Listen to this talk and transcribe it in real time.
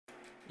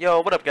Yo,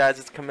 what up guys,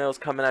 it's Camille's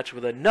coming at you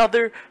with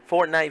another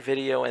Fortnite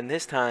video, and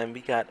this time we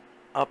got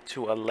up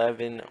to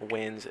 11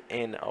 wins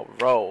in a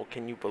row.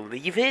 Can you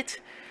believe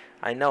it?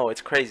 I know, it's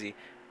crazy.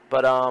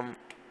 But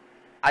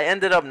I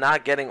ended up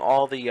not getting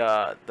all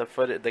the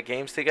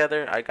games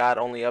together. I got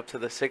only up to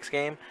the 6th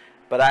game,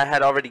 but I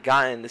had already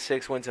gotten the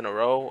 6 wins in a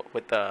row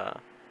with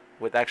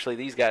actually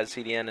these guys,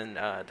 CDN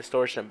and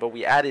Distortion. But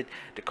we added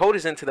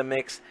Dakotaz into the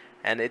mix,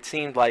 and it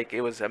seemed like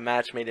it was a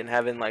match made in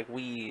heaven. Like,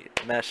 we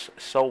meshed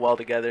so well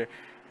together.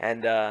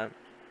 And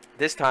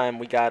this time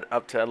we got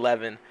up to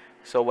 11.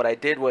 So what I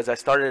did was I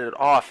started it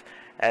off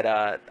at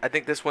I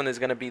think this one is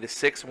going to be the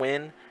 6th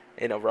win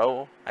in a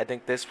row. I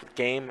think this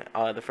game,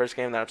 the first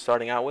game that I'm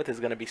starting out with, is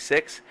going to be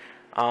 6.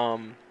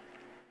 But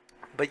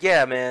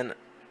yeah, man,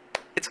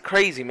 it's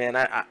crazy, man.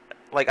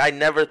 I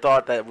never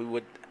thought that we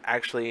would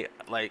actually,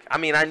 like, I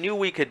mean, I knew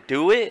we could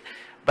do it,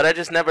 but I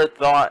just never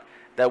thought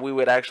that we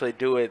would actually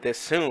do it this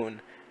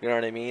soon. You know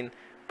what I mean?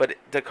 But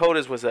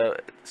Dakotaz was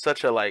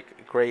such a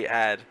great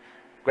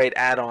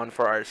add-on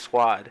for our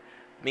squad.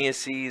 Me and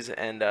C's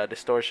and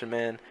Distortion,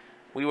 man,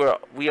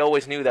 we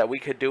always knew that we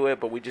could do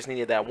it, but we just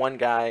needed that one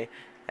guy,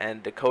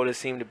 and Dakotaz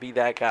seemed to be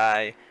that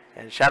guy.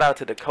 And shout out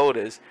to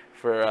Dakotaz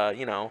for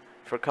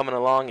for coming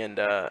along and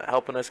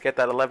helping us get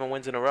that 11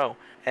 wins in a row.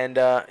 And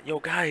yo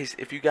guys,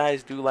 if you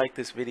guys do like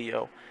this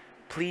video,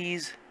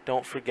 please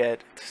don't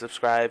forget to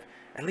subscribe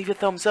and leave a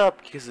thumbs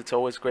up, because it's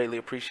always greatly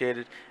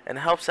appreciated and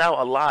helps out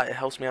a lot. It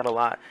helps me out a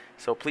lot.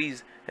 So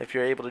please, if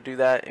you're able to do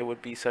that, it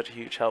would be such a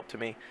huge help to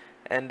me.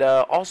 And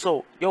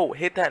also, yo,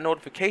 hit that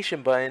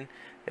notification button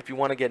if you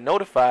want to get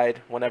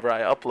notified whenever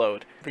I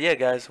upload. But yeah,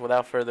 guys,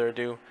 without further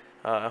ado,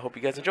 I hope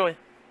you guys enjoy.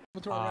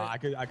 I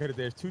could.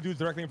 There's 2 dudes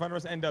directly in front of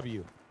us.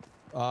 NW,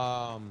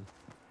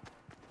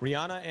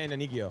 Rihanna and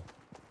Anigio.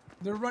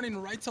 They're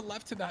running right to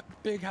left to that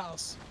big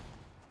house.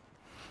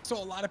 So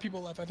a lot of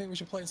people left. I think we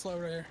should play it slow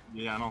right here.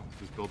 Yeah, I know.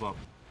 Just build up.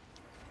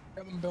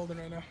 Yep, I'm building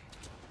right now.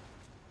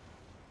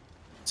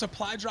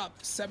 Supply drop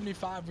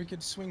 75. We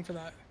could swing for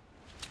that.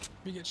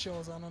 We get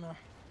chills. I don't know.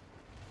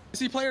 I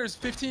see players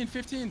 15.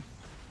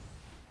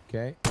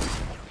 Okay.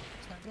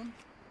 Snipe them.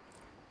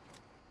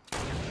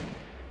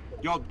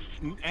 Yo,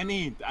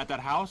 any at that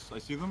house? I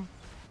see them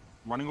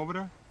running over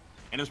there.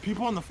 And there's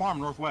people on the farm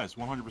northwest,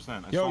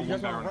 100%. Yo, you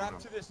guys want to wrap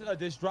to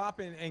this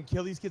drop and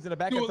kill these kids in the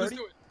back at 30? Let's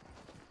do it.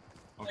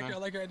 Okay. I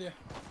like your idea.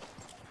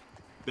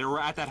 They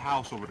were at that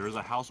house over there. There's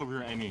a house over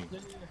here, any. Yeah.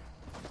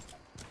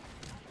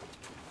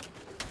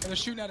 And they're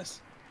shooting at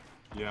us.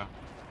 Yeah.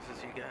 This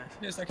is you guys.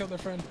 Yes, I killed their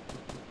friend.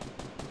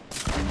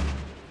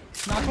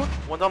 Knock one.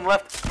 One's on the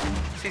left.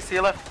 See to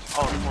your left.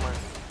 Oh, there's one.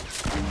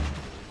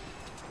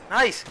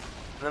 Nice. And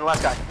then the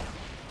last guy.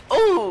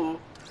 Oh.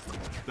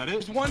 Is that it?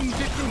 There's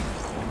 115.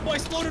 Oh, I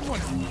exploded one.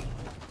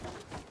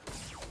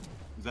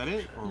 Is that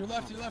it? Or... You're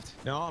left.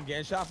 No, I'm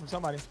getting shot from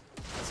somebody.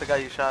 That's the guy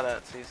you shot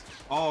at, C's.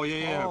 Oh,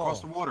 yeah, across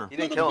the water. You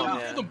didn't kill him,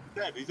 yeah. yeah. He's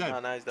dead, he's dead. Oh,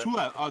 no, he's dead. 2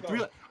 left, 3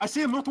 left. I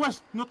see him,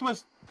 northwest.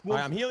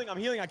 Right, I'm healing.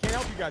 I can't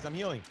help you guys. I'm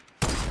healing.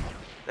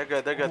 They're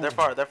good. They're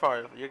far.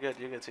 You're good,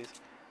 C's.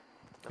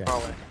 They're far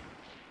away.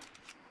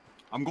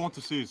 I'm going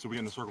to see, so we get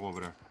in the circle over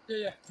there.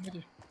 Yeah, I'm with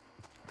you.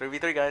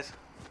 3v3, guys.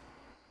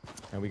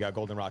 And we got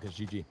golden rockets.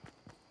 GG.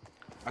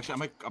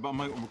 Actually, I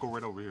might go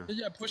right over here.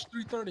 Yeah, push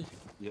 330.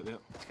 Yeah. These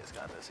guys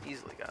got this.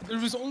 Easily got this. There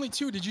was only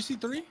 2. Did you see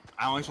 3?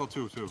 I only saw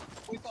 2.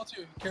 We saw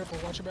 2. Careful,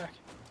 watch your back.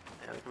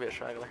 Yeah, there could be a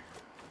straggler.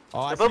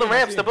 Oh, they're building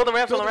ramps. They're building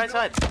ramps on the right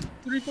side.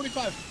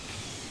 345.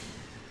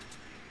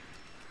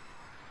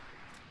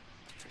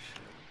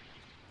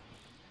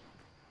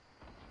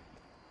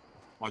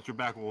 Watch your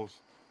back, wolves.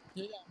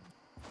 Yeah.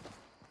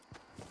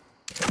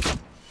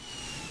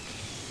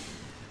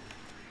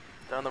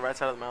 They're on the right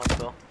side of the mountain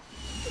still.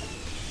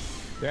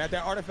 They're at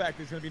that artifact.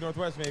 It's gonna be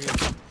northwest, maybe.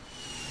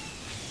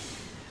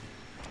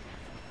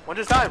 One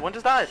just died.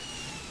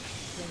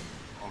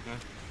 Okay.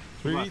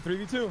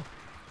 3v2.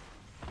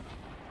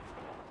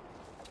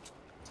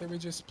 So we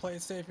just play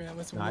it safe, man.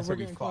 Nah, I said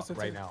we fuck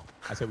right now.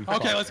 I said we.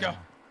 Okay, let's go.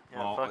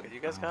 Yeah, fuck it.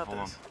 You guys got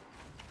this.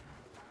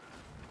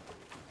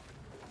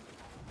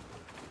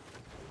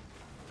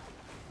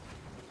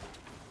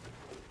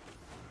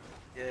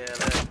 Yeah,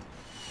 there.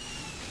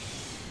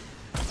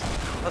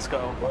 Let's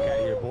go.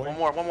 Okay, here, boy.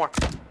 One more.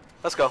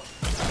 Let's go.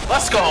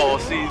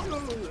 See.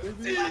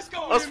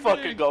 Let's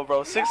fucking go,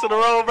 bro. 6 in a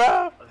row,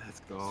 bro.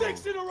 Let's go.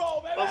 6 in a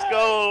row, man. Let's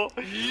go.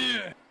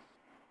 Yeah.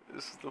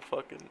 This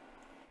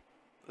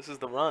is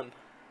the run.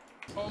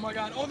 Oh my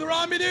god. Oh, they're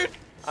on me, dude.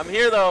 I'm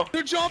here though.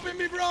 They're jumping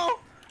me, bro.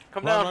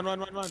 Come down.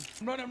 Run. I'm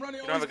running.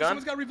 You don't have a gun?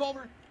 Someone's got a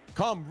revolver.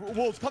 Come,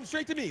 wolves, come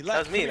straight to me. That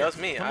was me. I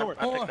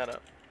picked that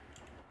up.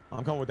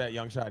 I'm coming with that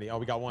young shotty. Oh,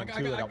 we got 1,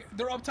 2.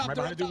 They're up top. Right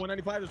behind you,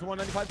 195. There's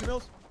 195 to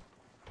mills.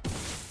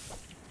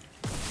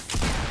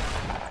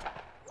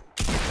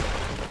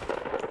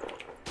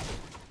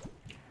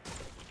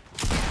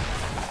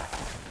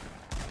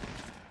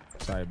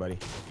 Sorry, buddy.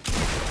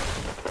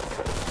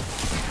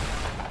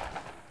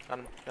 Got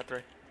him. Got 3.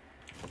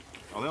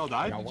 Oh, they all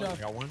died? Got 1.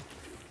 Got 1.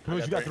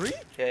 You got 3?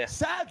 Yeah.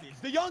 Savage.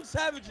 The young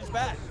Savage is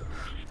back.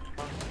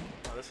 Oh,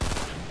 this is...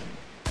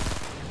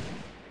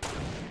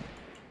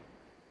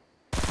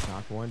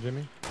 Knock one,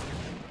 Jimmy.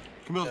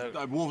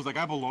 Camille, Wolves, that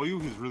guy below you,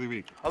 he's really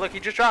weak. Oh look, he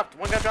just dropped.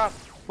 One guy dropped.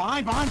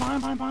 Behind.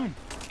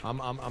 I'm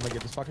gonna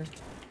get this fucker.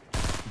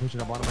 I'm pushing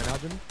up on him right now,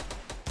 Jimmy.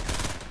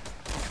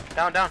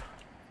 Down.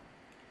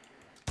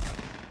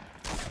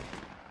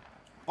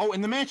 Oh,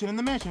 in the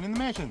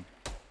mansion.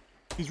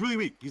 He's really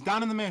weak. He's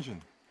down in the mansion.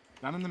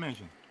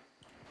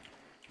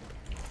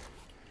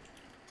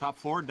 Top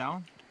floor,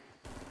 down.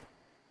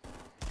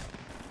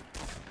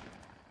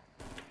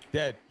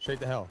 Dead. Straight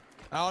to hell.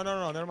 Oh,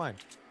 no, never mind.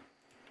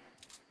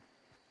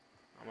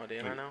 I'm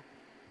ODing right now.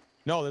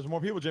 No, there's more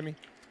people, Jimmy.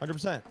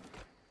 100%.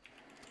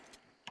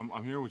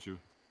 I'm here with you.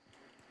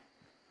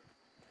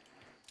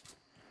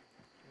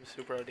 I'm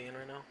super ODing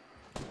right now.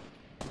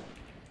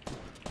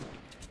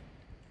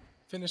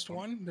 Finished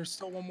one. There's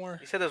still one more.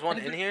 You said there's one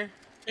in here?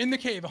 In the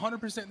cave,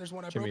 100%. There's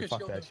one. I Jimmy, broke fuck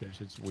his that shield.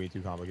 shit. It's way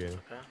too complicated.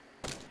 Okay.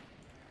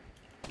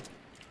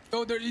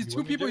 Oh, there's two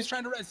want me people. to? He's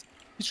trying to res.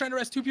 He's trying to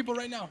res two people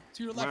right now.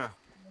 To your left. Where?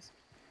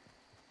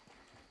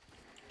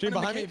 Jimmy, One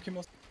in behind the me. cave,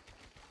 Camille.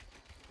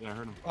 Yeah, I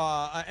heard him.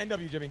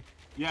 NW, Jimmy.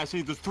 Yeah, I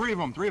see. There's three of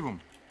them.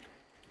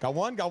 Got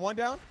one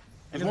down.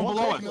 There's one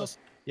below us.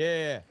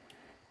 Yeah.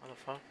 What the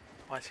fuck?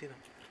 Oh, I see them.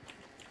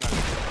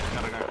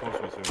 Got a guy close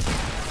to us here.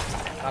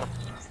 Got him.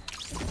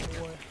 Oh,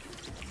 boy.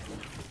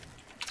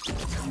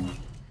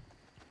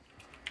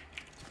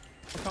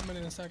 I'm coming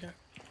in a second.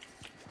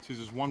 See,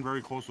 there's one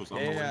very close to us. I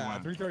don't know where Yeah, he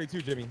went.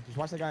 332, Jimmy. Just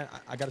watch that guy.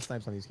 I got to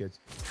snipes on these kids.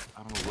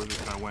 I don't know where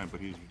this guy went,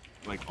 but he's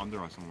like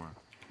under us somewhere.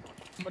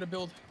 I'm gonna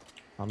build.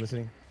 I'm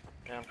listening.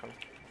 Yeah, I'm coming.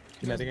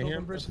 Give me that thing in build here.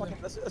 one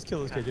bridge Let's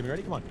kill this kid, Jimmy.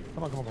 Ready? Come on. I Get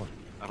don't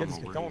this know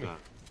kid. where Come he's with me.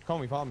 at. Come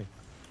with me. Follow me.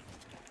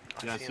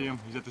 Yeah, I see him.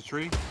 He's at the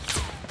tree.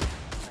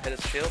 I hit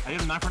his shield. I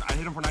hit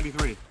him for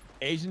 93.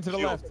 Asian to the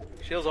Shield.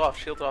 left. Shield's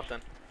off then.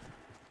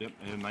 Yep,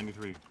 I hit him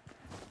 93.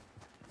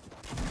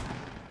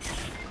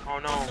 Oh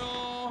no.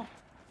 No.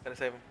 Gotta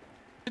save him.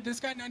 Hit this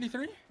guy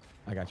 93.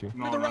 I got you.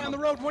 No, To the no, right no. on the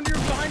road. One to your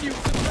behind you. To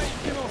the right,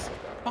 Camille's.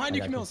 Behind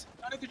you, I got you. Camille's.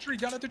 Down at the tree.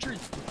 Down at the tree.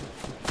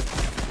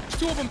 There's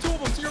two of them.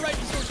 To your right.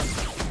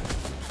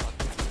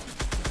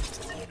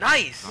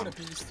 Nice! What a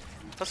beast.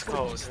 Let's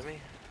go, Jimmy.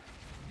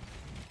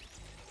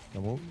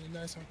 No move.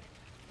 Nice one.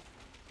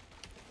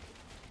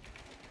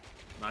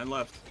 9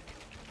 left.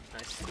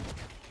 Nice.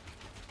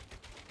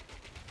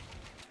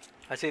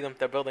 I see them.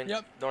 They're building.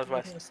 Yep.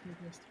 Northwest.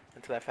 Northwest.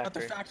 Into that At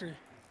factory. the factory.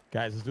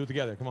 Guys, let's do it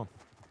together. Come on.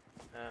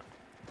 Yeah.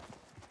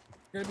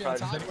 You're gonna be on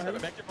Does top. Does anyone have a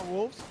vector for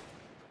wolves?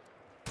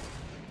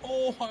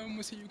 Oh, I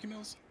almost hit you,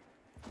 Camille's.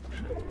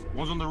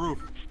 One's on the roof.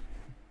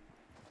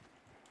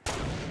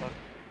 Fuck.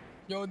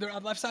 Yo, they're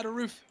on the left side of the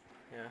roof.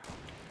 Yeah.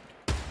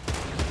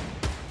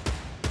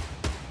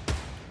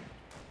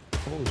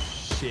 Oh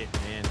shit,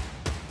 man.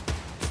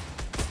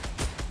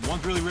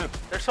 One's really ripped.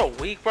 They're so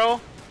weak, bro.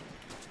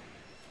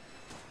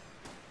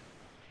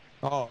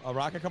 Oh, a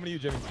rocket coming to you,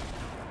 Jimmy.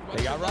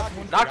 They got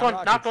rockets. Knocked one,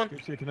 knocked one.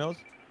 Good shit, Camille's.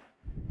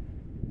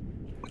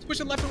 Let's push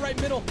it left and right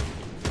middle.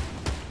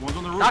 One's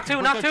on the roof. Knock two,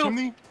 Break knock that two.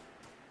 chimney.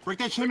 Break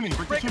that chimney.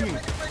 Break the chimney.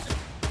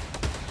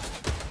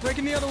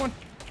 Breaking the other one.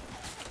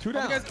 Two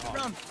down. Guys,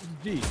 around.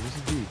 This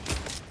is G.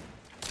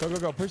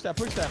 Go. Push that.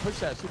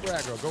 Super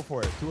aggro. Go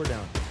for it. Two are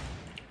down.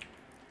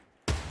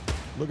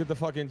 Look at the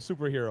fucking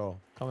superhero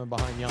coming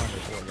behind yonder,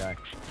 poor guy.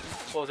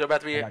 Well, they're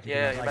about to be I here. got you, Yeah,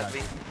 I you're got about to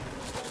you. be.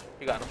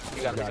 You got him.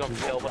 He's gonna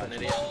kill. What an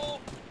idiot. Oh,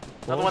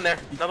 Another one there.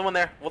 Another one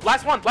there. Well,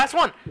 last one.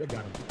 You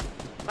got him.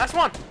 Last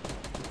one.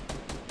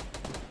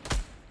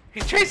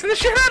 He's chasing the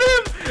shit out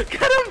of him.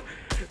 Get him.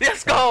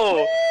 Let's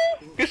go.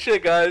 Good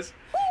shit, guys.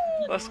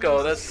 Let's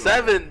go. That's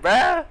 7,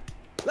 bruh.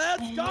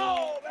 Let's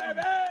go, baby!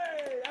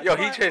 That's Yo,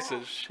 he right. chased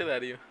the shit out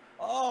of you.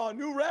 Oh,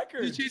 new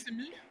record. he's chasing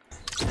me.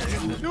 New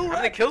How many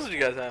record. kills did you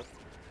guys have?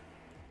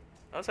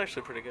 That was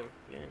actually pretty good.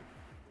 Yeah.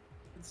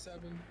 It's 7.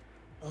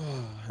 Oh,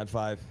 had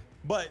 5.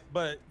 But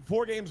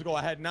 4 games ago,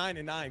 I had 9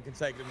 and 9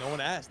 consecutive. No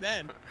one asked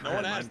then. No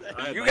one asked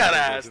then. You gotta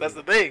ask. That's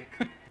the thing.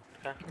 Okay.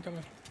 I'm coming.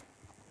 Is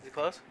he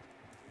close?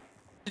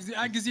 He's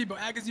at gazebo.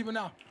 At gazebo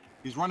now.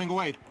 He's running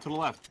away to the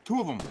left. 2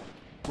 of them.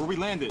 Where we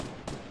landed.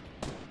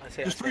 I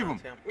see. There's 3 of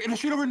them. Wait, in the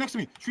street over next to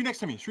me. Street next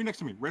to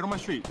me. Right on my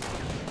street.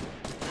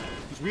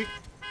 He's weak.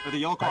 At the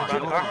yellow car.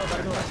 Behind the car. Yellow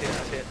car. I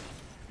see it.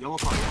 Yellow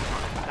car.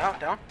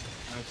 Down.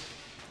 Nice.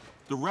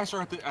 The rest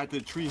are at the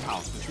tree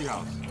house. You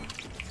guys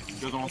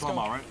know what I'm talking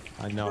about, right?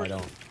 I know I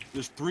don't.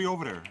 There's 3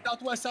 over there.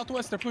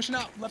 Southwest. They're pushing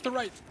out. Left or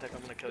right. I think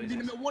I'm gonna kill In you.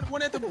 the middle.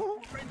 One at the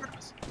right in front of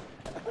us.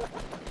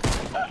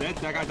 Dead?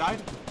 That guy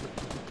died?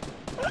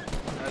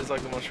 That is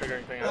like the most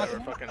triggering thing I've ever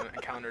fucking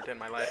encountered in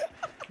my life.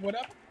 What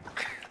up?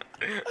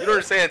 You don't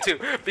understand too,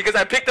 because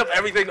I picked up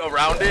everything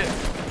around it.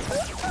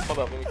 Hold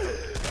up, let me kill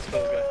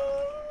this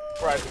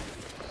guy. Right.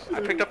 I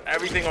picked up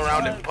everything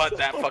around it but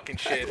that fucking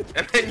shit.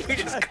 And then you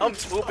just come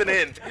swooping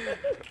in.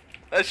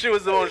 That shit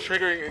was the most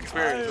triggering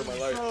experience of my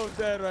life. so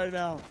dead right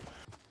now.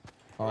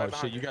 Oh Right shit,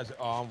 behind you you. guys.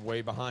 Oh, I'm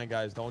way behind,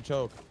 guys. Don't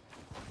choke.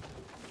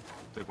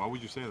 Like, why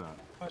would you say that?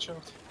 I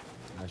choked.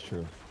 That's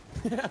true.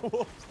 Did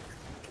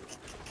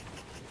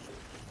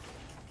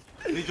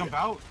he jump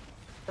out?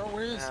 Bro,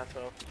 where is? Yeah,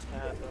 so.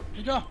 Here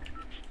you go.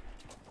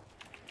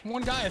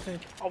 One guy, I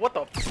think. Oh, what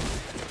the?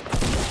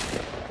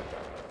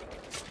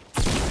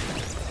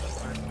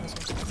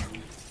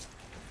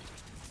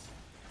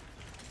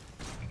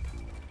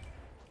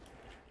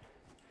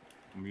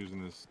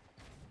 this.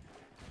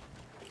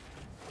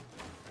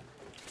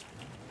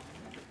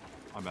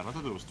 Oh man, I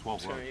thought there was 12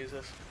 Just gonna left. use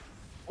this.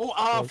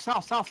 Oh,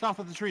 south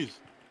of the trees.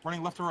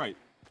 Running left to right.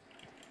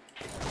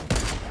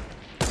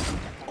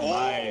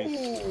 Nice.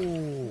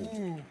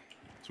 Ooh.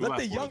 Two Let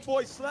left, the young boys.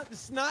 boy slap the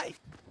snipe.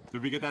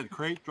 Did we get that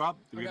crate drop?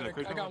 Did we get that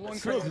crate I got drop? one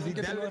Chris, crate. is he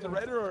Get dead the at the other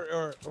red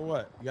or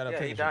what? You gotta Yeah,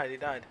 he finish died. it. He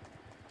died.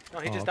 No,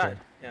 he Oh, just okay. died.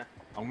 Yeah.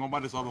 I'm going by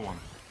this other one.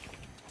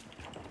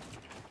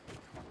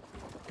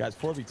 Guys,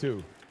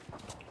 4v2.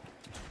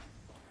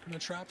 I'm gonna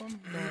trap him.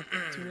 No,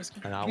 too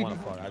risky. And I want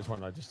to fuck. I just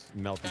want to just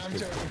melt these I'm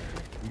kids. joking.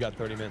 You got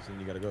 30 minutes and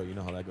you gotta go. You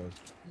know how that goes.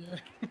 Yeah.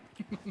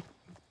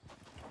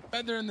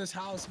 Bet they're in this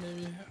house,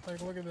 maybe.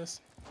 Like, look at this.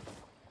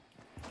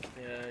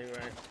 Yeah, you're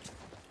right.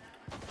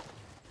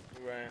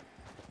 You're right.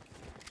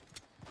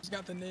 Who's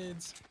got the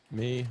nades?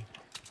 Me.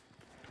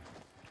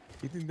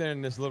 You think they're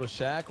in this little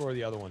shack or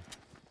the other one?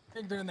 I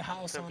think they're in the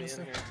house, Could be in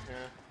honestly. here.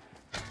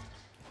 Yeah.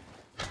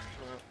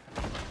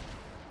 Well,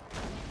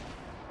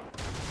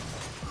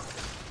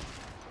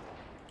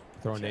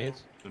 Throwing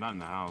nades? They're not in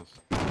the house.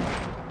 There's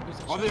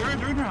a Oh, shot.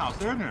 they're in their house.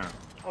 They're in there.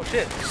 oh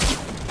shit.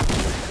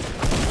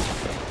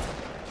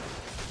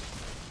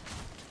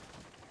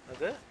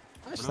 That's it?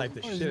 I sniped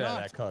the Oh, he's shit out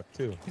not. of that cuck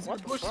too. He's What in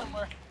the the bush fuck?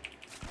 somewhere.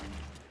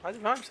 Why is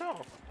he by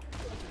himself?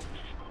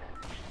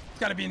 He's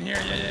gotta be in here,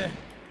 yeah.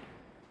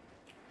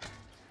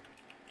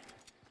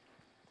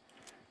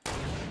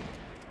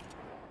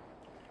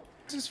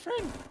 It's his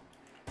friend.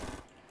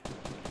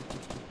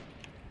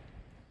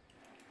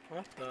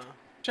 What the?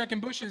 Checking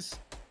bushes.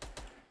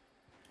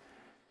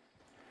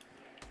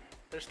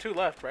 There's two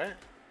left, right?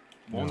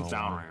 One's No.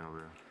 down right over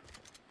here.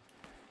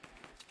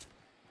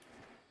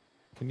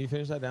 Can you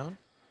finish that down?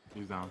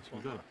 He's down.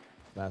 He's dead.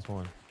 Last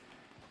one.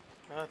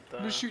 What the?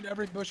 I'm gonna shoot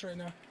every bush right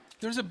now.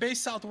 There's a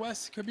base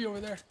southwest. Could be over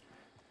there.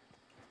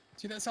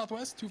 See that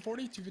southwest?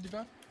 240,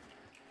 255?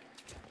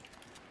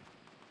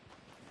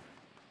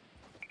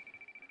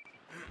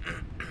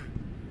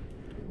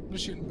 I'm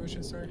just shooting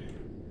bushes, sorry.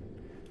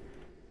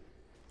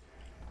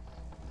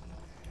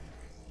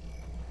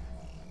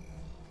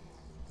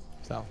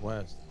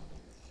 Southwest.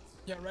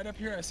 Yeah, right up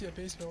here I see a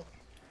base built.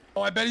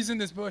 Oh, I bet he's in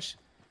this bush.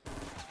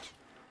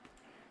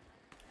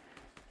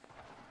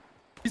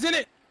 He's in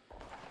it!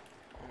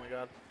 Oh my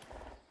god.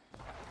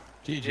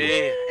 GG.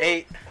 G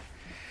 8.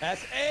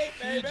 That's 8,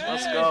 baby.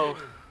 Let's go.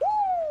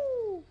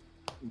 Woo!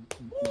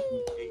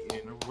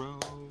 8 in a row.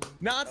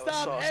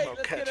 Non-stop sauce, 8. no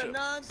Let's get a ketchup.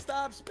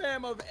 non-stop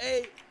spam of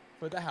 8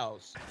 for the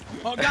house.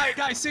 Oh,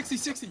 guy, 60.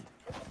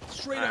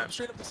 Straight Alright. up,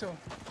 straight up this hill.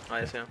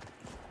 Nice, yeah. I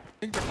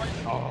think they're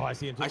fighting. Oh, I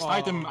see him too. I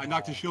sniped him. I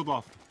knocked his shield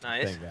off.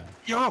 Nice. Thank God.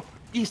 Yo,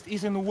 east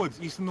in the woods.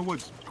 East in the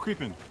woods.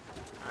 Creeping.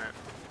 Alright.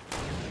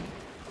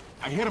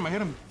 I hit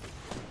him.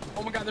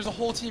 Oh my god, there's a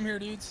whole team here,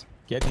 dudes.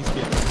 Get these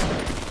kids.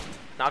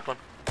 Knocked one.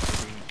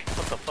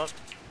 What the fuck?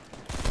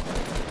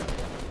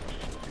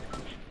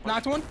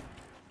 Knocked one.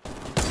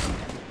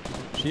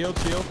 Shield.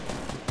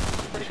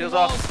 Shield's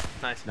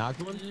off. Nice.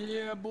 Knocked one.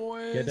 Yeah,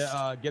 boys.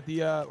 Get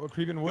the we're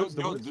creeping woods.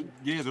 The woods.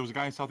 Yeah, there was a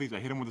guy in southeast. I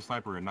hit him with a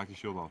sniper and knocked his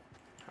shield off.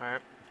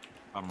 Alright.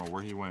 I don't know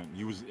where he went.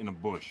 He was in a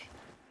bush.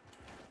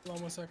 Hold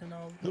on 1 second.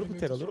 Little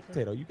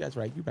potato. You guys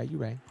right. You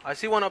right. I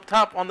see one up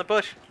top on the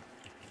bush.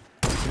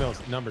 No,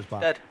 numbers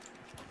pop. Dead.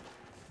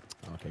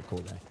 Okay, cool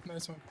guy.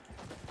 Nice one.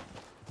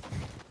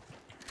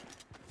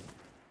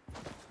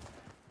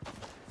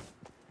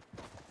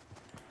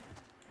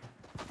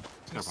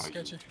 They're This is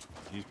probably- sketchy.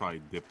 He's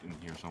probably dipped in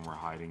here somewhere,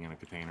 hiding in a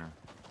container.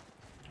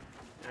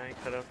 Yeah, he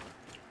could have.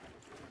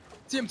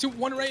 See him,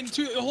 one right and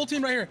two, the whole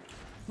team right here.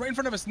 Right in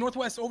front of us,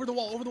 northwest, over the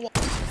wall.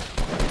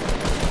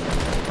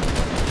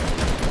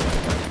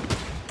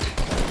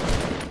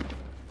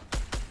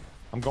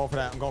 I'm going for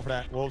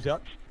that. Wolves,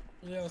 yep.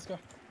 Yeah, let's go.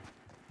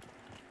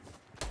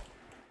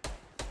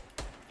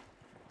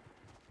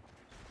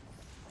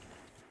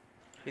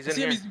 He's in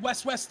See him, here.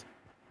 he's west.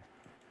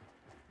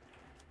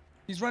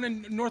 He's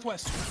running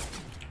northwest.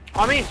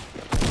 On me! Yeah,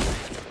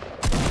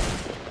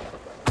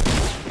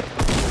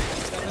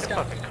 this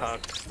guy. Fucking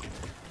cocked.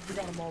 We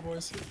got them all,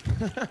 boys.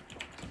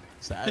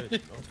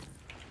 Savage.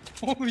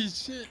 Holy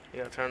shit. You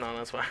gotta turn on,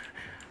 that's why.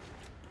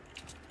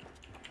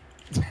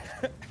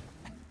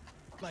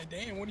 Like,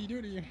 damn, what do you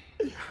do to you?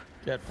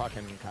 Get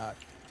fucking caught.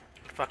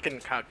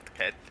 Fucking cocked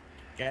kid.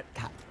 Get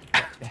caught.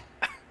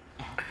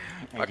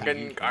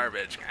 Fucking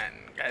garbage can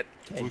get.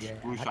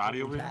 Blue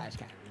shotty over here?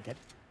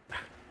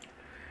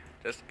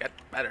 Just get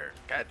better.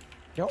 Get.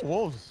 Yo,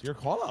 Wolves, your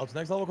callouts,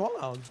 next level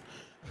callouts.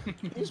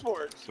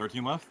 Esports,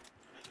 13 left.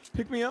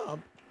 pick me up.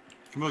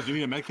 Camille, do you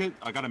need a med kit?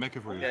 I got a med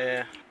kit for you.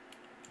 Yeah.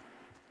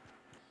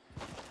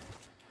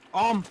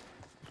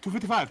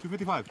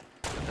 255.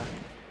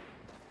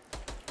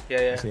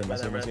 Yeah. I see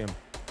him.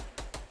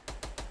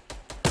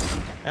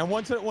 And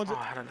one to Oh,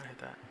 how did I hit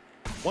that?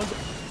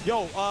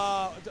 yo,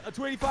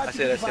 285. I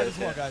see it, 255 as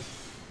well, it. guys.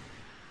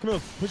 Come on,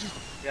 push his.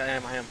 Yeah, I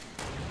am. I'm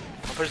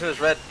pushing this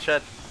red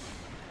shed.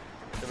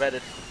 The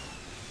redded.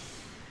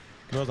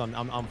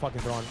 I'm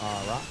fucking throwing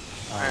rock.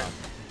 Alright.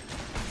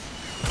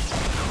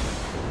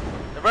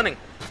 They're running.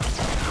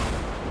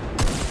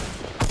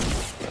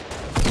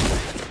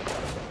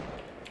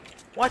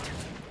 What?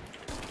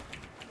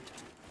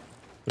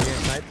 We're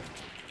getting sniped.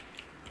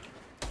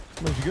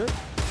 Come on, you good?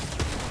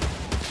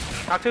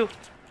 Knock 2.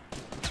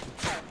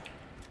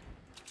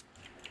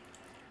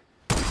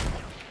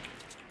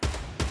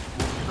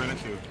 Right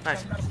next to you.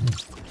 Nice.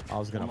 I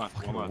was gonna One left,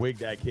 fucking one left. wig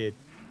that kid.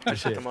 I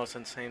shot Shit. the most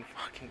insane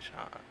fucking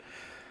shot.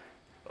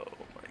 Oh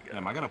my god.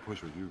 Damn, I gotta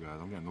push with you guys.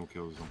 I'm getting no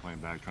kills. I'm playing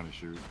back, trying to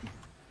shoot.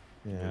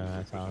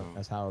 Yeah,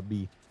 that's how it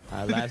be. All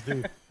right, last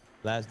dude.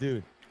 Last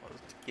dude.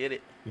 Let's get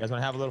it. You guys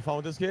wanna have a little fun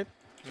with this kid?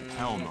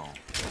 Hell no.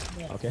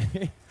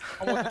 Okay.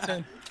 I want the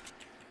 10.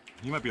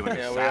 He might be like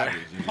Yeah, a we are.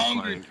 savage. He's just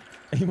Hungry. like,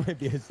 He might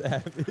be a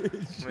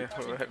savage. Man,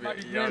 we're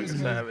Might be young Ramsey.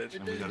 savage.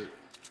 and we gotta-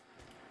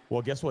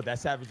 Well, guess what? That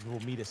savage will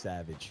meet a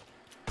savage.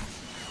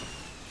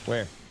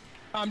 Where?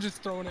 I'm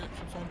just throwing it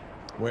for fun.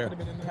 Where? Could've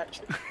been in there.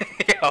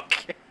 Yeah,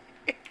 okay.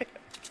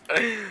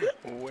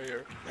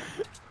 Where?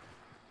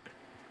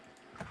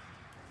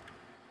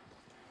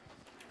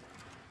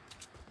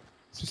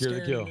 Secure the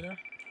Scaring kill. me, you know?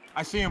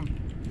 I see him.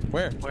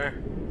 Where? Where?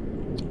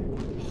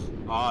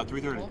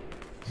 330.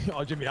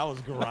 Oh, Jimmy, that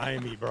was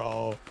grimy,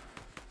 bro.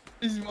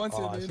 He's once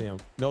Oh, I it, see dude. him.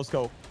 No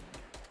scope.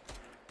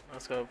 No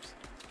scopes.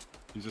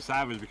 He's a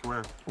savage. Be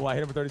aware. Oh, I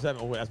hit him for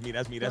 37. Oh, that's me.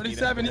 That's me. That's me.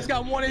 37. He's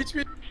got 1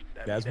 HP.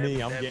 That's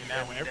me. I'm getting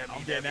that one.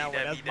 I'm getting that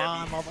one. That's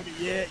mine, motherfucker.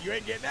 Yeah, you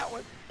ain't getting that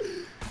one.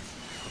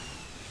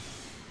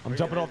 I'm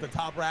jumping off the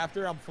top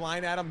rafter. I'm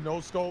flying at him. No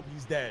scope.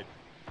 He's dead.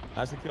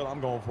 That's the kill I'm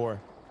going for.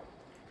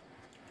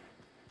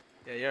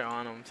 Yeah, you're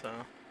on him, so.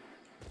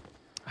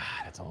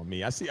 Ah, that's all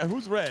me. I see.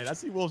 Who's red? I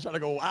see Will trying to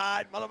go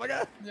wide,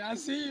 motherfucker. Yeah, I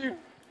see you.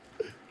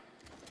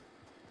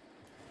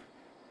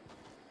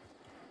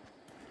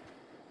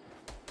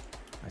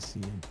 I see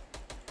him.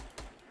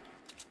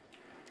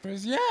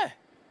 Where's he at?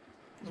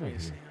 Let me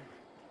see him.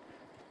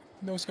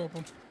 No scope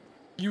him.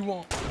 You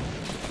won't.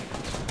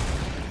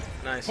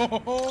 Nice.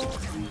 Oh,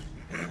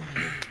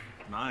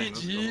 Nice.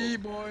 let's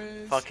GG, go.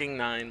 boys. Fucking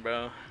 9,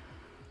 bro.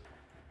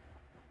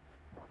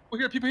 Oh,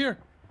 here, people here.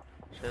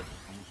 Shit.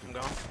 I'm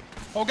gone.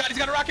 Oh, God, he's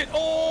got a rocket.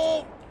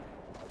 Oh!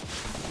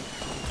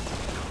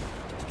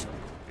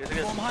 Good, good.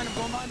 Going behind him,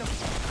 going behind him.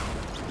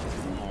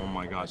 Oh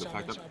my god, Nice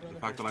shot, the brother.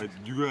 fact that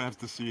you have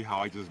to see how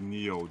I just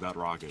neoed that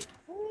rocket.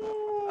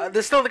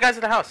 There's still the guys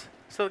at the house.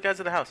 Still the guys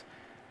at the house.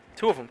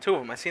 Two of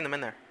them. I seen them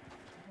in there.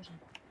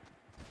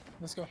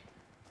 Let's go.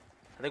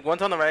 I think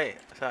one's on the right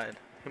side.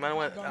 He might have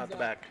went Guns out the out.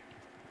 back.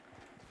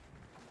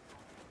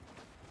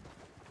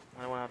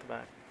 Might have went out the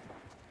back.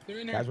 They're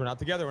in here. Guys, we're not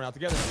together. We're not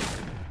together.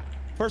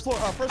 First floor.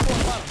 First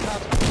floor.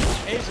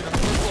 Bottom. Asian on the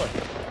first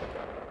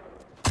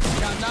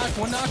floor. Got knocked,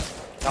 one knock.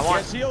 Got one.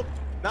 Yeah, shield.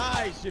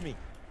 Nice, Jimmy.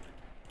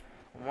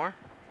 One more.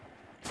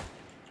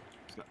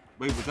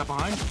 Wait, was that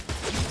behind?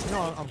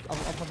 No, I'm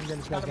fucking getting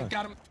this guy's Got him, gun.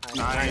 got him.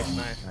 Nice.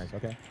 Nice. Nice.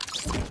 Okay.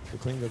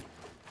 Good clean. Good.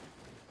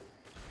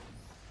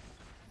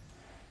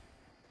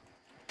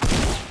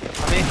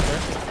 On me.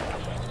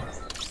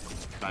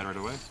 Died right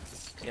away.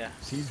 Yeah.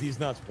 Seize these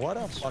nuts. What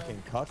a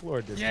fucking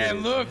cucklord this Yeah, kid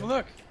is, look, man.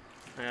 look.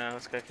 Yeah,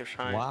 this guy keeps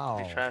trying.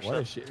 Wow. He trashed What a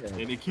up. shit.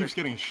 And he keeps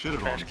getting shitted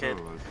Trash on. kid.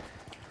 too.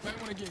 Might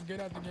want to get good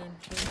at the game,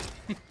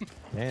 kid.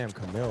 Damn,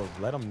 Camille.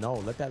 Let him know.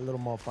 Let that little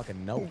motherfucker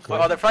know.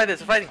 Oh, they're fighting.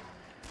 They're fighting.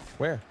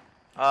 Where?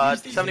 He's on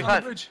the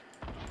 75. bridge.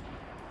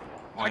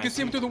 Oh, I can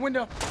see him through the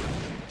window.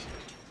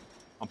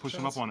 I'm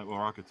pushing up on it with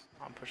rockets.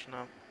 I'm pushing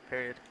up.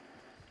 Period.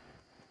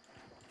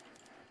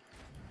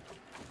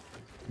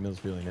 Camille's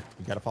feeling it.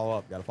 You gotta follow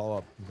up. Gotta follow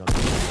up. He's on.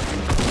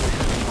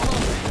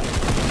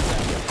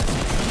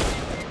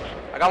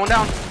 I got one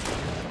down.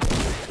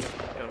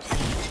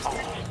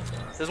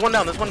 There's one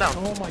down. There's one down.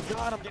 Oh my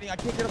god, I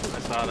can't get up. I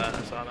saw that.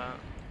 I saw that.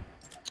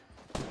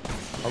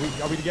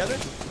 Are we together?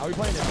 How are we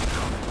playing this?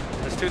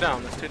 There's two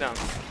down. There's two down.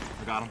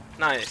 I got him.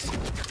 Nice.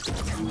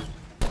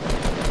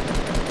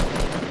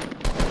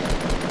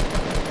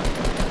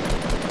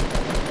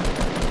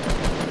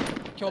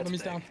 Killed him,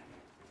 That's he's down. big.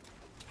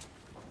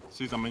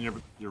 See, I'm in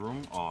your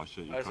room. Oh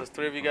shit. Alright, so there's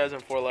 3 of you guys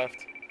and 4 left.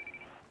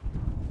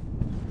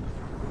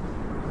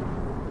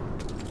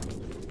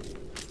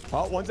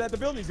 Oh, one's at the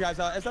buildings, guys.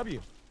 SW.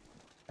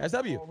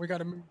 SW. Oh, we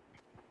got him.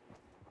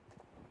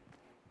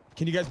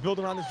 Can you guys build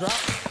around this drop?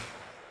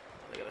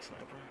 They got a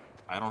sniper.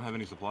 I don't have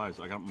any supplies.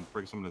 I got to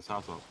break some of this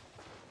house up.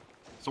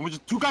 Someone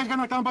just 2 guys got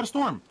knocked down by the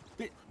storm.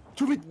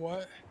 2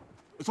 What?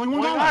 It's only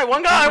one One guy. guy.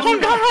 One guy. One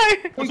guy.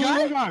 It's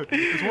only one guy.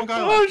 It's one guy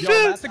Oh left.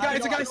 shit. It's the guy,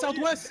 it's the guy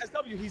southwest.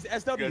 SW. He's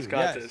SW. You guys got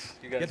yes. this.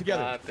 You guys Get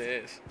together. got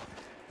this.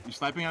 You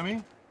sniping at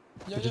me?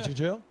 Yeah, Did you yeah.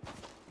 chill?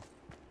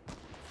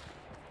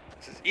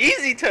 This is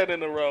easy 10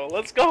 in a row.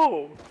 Let's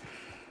go.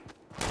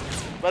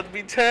 About to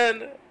be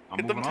 10. I'm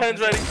Get them moving up.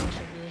 10s ready.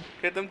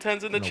 Get them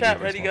 10s in the No, chat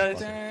we ready,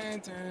 just guys.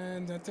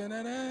 Dun, dun, dun, dun,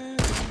 dun, dun.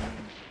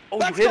 Oh,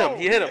 Let's you hit go. him.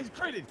 He hit him. He's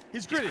critted.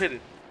 He's He's critted. critted.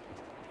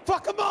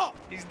 Fuck him up.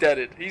 He's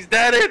deaded. He's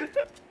deaded.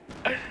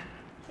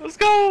 Let's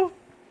go.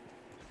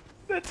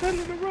 That 10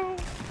 in a row.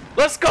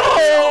 Let's go,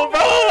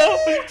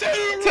 bro.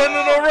 10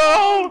 in a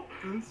row.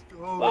 Let's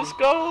go. Let's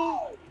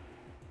go.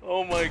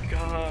 Oh my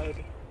god.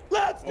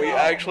 Let's go! We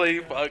actually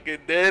fucking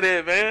did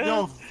it, man.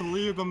 Yo,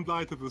 3 of them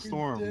died to the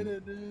storm. We did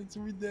it,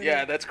 dude. We did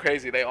Yeah, it. that's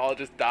crazy. They all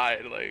just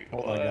died. Like,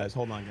 Hold what? on, guys.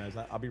 Hold on, guys.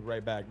 I'll be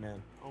right back,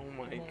 man. Oh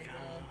my god.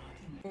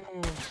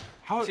 Ooh.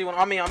 How? See one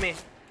on me, on me.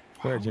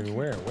 Where, Jimmy?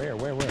 Where? Behind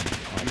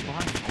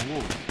the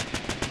wall.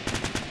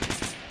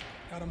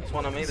 Got him. There's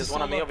one on me. There's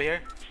one on me over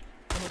here.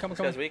 Come This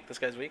on. guy's weak. This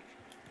guy's weak.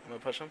 I'm gonna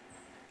push him.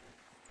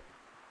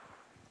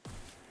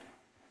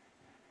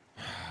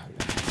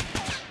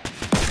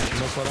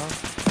 No slow down.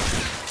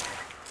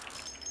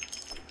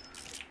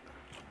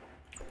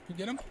 You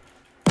get him?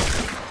 And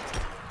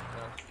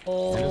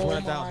Oh there's one my.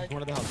 at the house.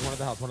 One at the house. One at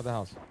the house. One at the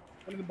house.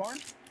 One in the barn?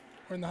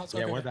 Or in the house?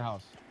 Yeah, Okay. one at the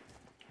house.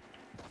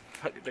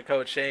 The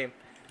coach, shame.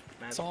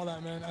 Man, I saw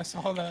that, man. I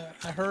saw that.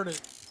 I heard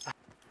it.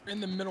 In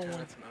the middle one.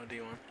 that's an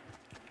OD one.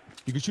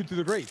 You can shoot through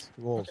the grates.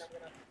 The walls. Okay,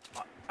 I'm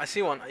gonna- I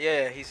see one.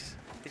 Yeah, he's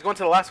going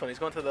to the last one. He's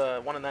going to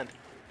the one in the end.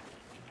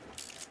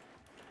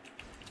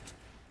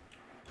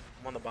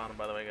 I'm on the bottom,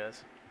 by the way,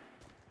 guys.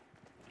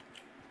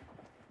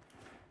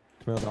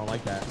 I don't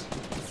like that.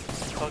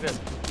 It's all good.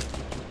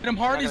 Hit him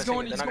hard. They're He's not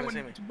going. gonna see me. He's They're not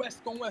going gonna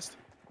west. Going west.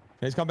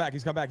 Hey, he's come back.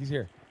 He's come back. He's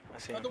here. I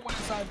see him. Another one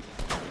inside.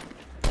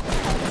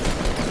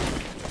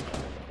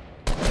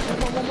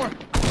 One more.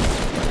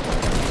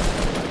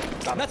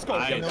 Let's go,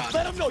 Nice. Daniel.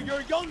 Let him know you're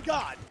a young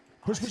god.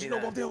 Push, I push, see no,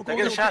 that. go, Dale, They're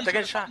go, getting Dale. shot. They're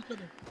getting shot. Each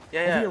other. Yeah,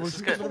 Over yeah. here, This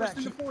is we're good. shooting Forest,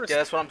 in the forest. Yeah,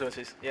 that's what I'm doing,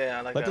 Cease. Yeah,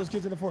 I like Let that. those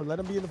kids in the forest. Let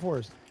them be in the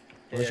forest.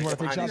 Yeah, Unless you want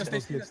to get take behind shots you.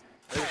 at those kids.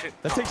 Maybe we should-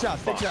 Let's take Oh,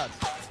 shots. Take fuck.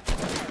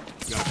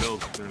 shots. You gotta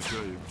build. They're gonna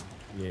kill you.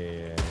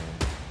 Yeah.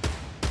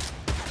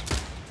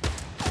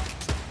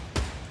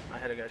 I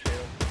had a guy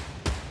shield.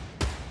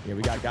 Yeah,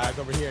 we got guys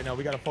over here. Now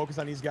we got to focus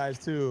on these guys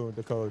too,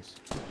 the coach.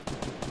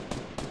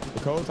 The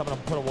coach, I'm going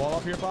to put a wall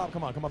up here, Bob.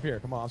 Come on, come up here.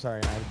 Come on, I'm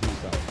sorry. I have to do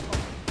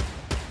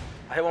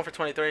stuff. I hit one for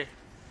 23.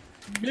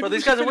 Maybe Bro, we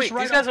these should guys are finish weak.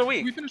 right These guys off. are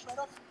weak. We finish right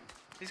off.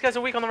 These guys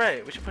are weak on the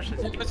right. We should push Yeah,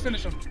 this. let's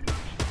finish him.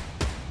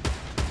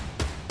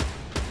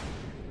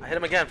 I hit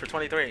him again for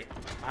 23.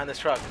 Behind this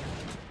truck.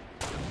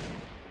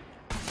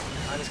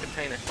 Behind this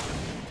container.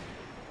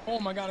 Oh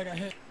my god, I got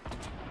hit.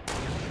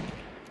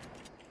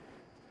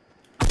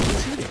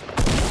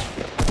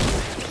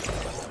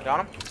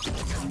 Got him.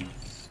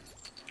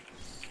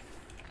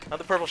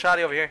 Another purple shotty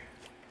over here.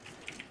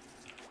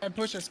 And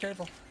push us,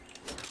 careful.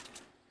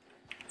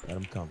 Let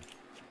them come.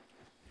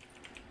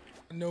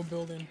 No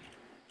building.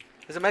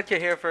 There's a medkit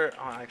here for.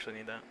 Oh, I actually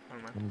need that.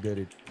 Never mind. I'm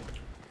good.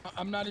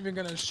 I'm not even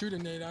gonna shoot a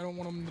nade. I don't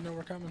want them to know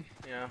we're coming.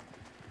 Yeah.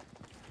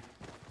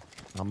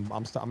 I'm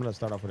going to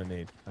start off with a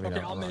nade. I mean,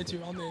 Okay, I'll nade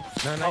too. I'll nade.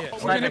 No, not yet. Oh,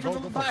 Sniper. we're gonna Go, from go,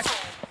 the go. back.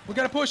 We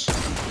gotta push. Oh,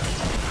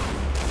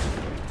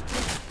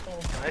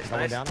 Nice,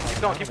 Going nice. down, Keep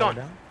going, keep going.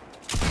 down.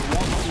 The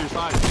wall's up to your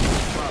side.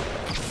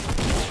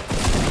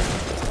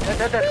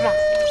 Dead, come on.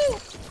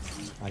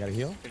 I got to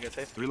heal. You get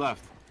safe. 3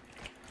 left.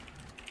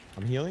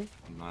 I'm healing.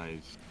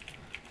 Nice.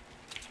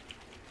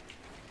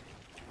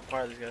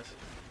 Where are these guys?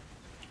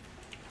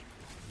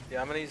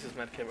 Yeah, I'm gonna use this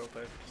medkit real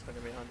quick. It's not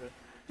gonna be 100.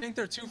 I think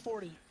they're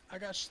 240. I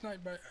got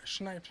sniped. You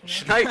know?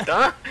 Sniped,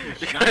 huh?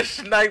 You got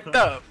sniped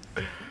up.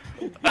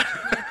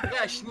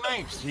 Yeah,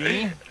 snipes,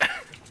 see?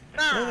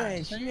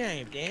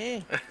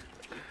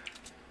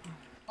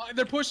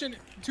 They're pushing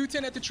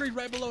 210 at the tree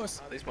right below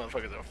us. Oh, these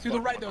motherfuckers are To the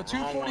right though. fucking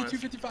on the 240, wrong ones.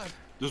 255.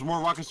 There's more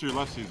rockets to your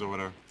left, C's over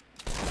there.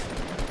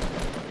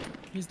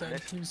 He's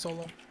dead. He was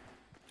solo.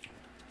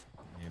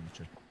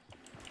 Amateur.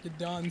 You're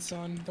done,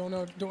 son. Don't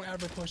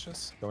ever push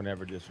us. Don't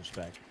ever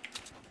disrespect.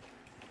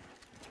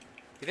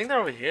 You think they're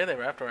over here? They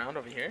wrapped around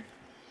over here?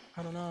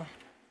 I don't know.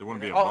 They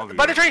wouldn't be Oh, above you.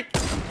 by the tree!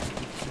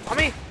 On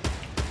me!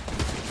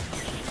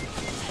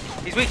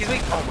 He's weak, he's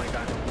weak. Oh my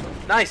god.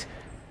 Nice.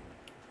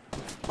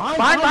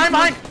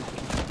 Behind!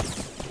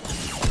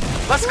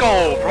 Let's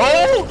go,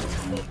 bro!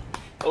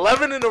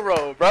 11 in a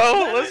row,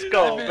 bro. Let's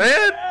go, 11.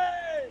 man.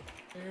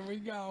 Here we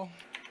go.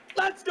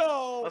 Let's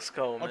go. Let's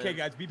go, man. Okay,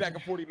 guys, be back in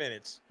 40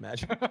 minutes.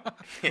 Imagine.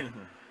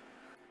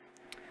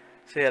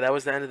 So yeah, that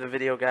was the end of the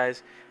video,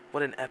 guys.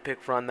 What an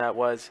epic run that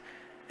was.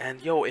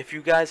 And yo, if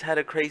you guys had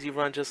a crazy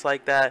run just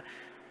like that,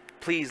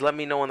 please let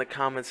me know in the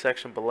comment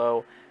section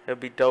below. It would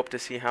be dope to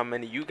see how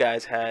many you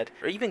guys had,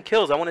 or even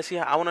kills. I want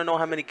to know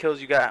how many kills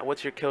you got.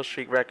 What's your kill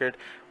streak record?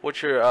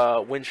 What's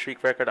your win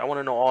streak record? I want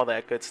to know all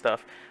that good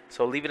stuff.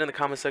 So leave it in the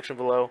comment section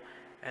below.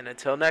 And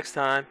until next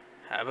time,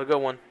 have a good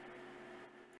one.